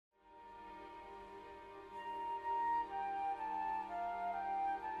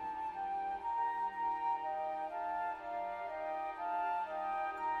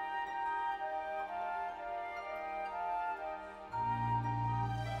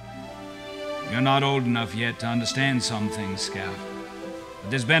You're not old enough yet to understand some things, Scout. But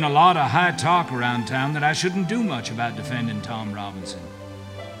there's been a lot of high talk around town that I shouldn't do much about defending Tom Robinson.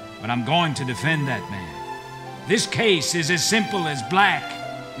 But I'm going to defend that man. This case is as simple as black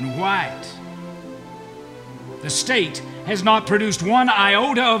and white. The state has not produced one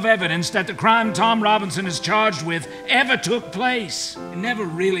iota of evidence that the crime Tom Robinson is charged with ever took place. You never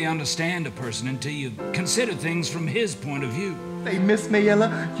really understand a person until you consider things from his point of view. Hey, Miss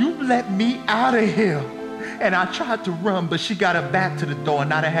Mayella, you let me out of here. And I tried to run, but she got her back to the door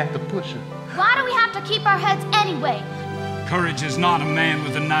and I had to push her. Why do we have to keep our heads anyway? Courage is not a man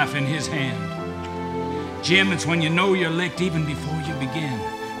with a knife in his hand. Jim, it's when you know you're licked even before you begin.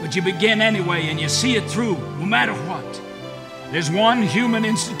 But you begin anyway and you see it through, no matter what. There's one human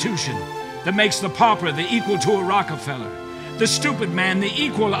institution that makes the pauper the equal to a Rockefeller, the stupid man the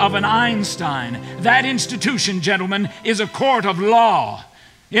equal of an Einstein. That institution, gentlemen, is a court of law.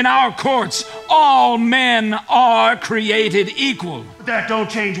 In our courts, all men are created equal. That don't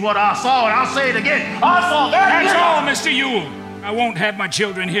change what I saw, and I'll say it again. I saw that. That's all, Mr. Ewell. I won't have my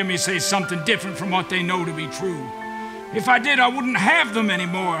children hear me say something different from what they know to be true. If I did, I wouldn't have them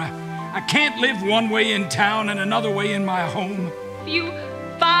anymore. I can't live one way in town and another way in my home. You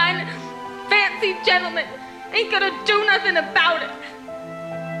fine, fancy gentlemen ain't gonna do nothing about it.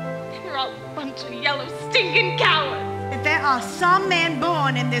 You're all a bunch of yellow, stinking cowards. That there are some men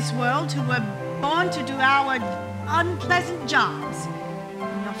born in this world who were born to do our unpleasant jobs.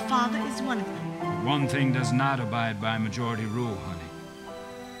 And your father is one of them. One thing does not abide by majority rule, honey.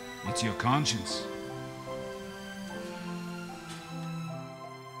 It's your conscience.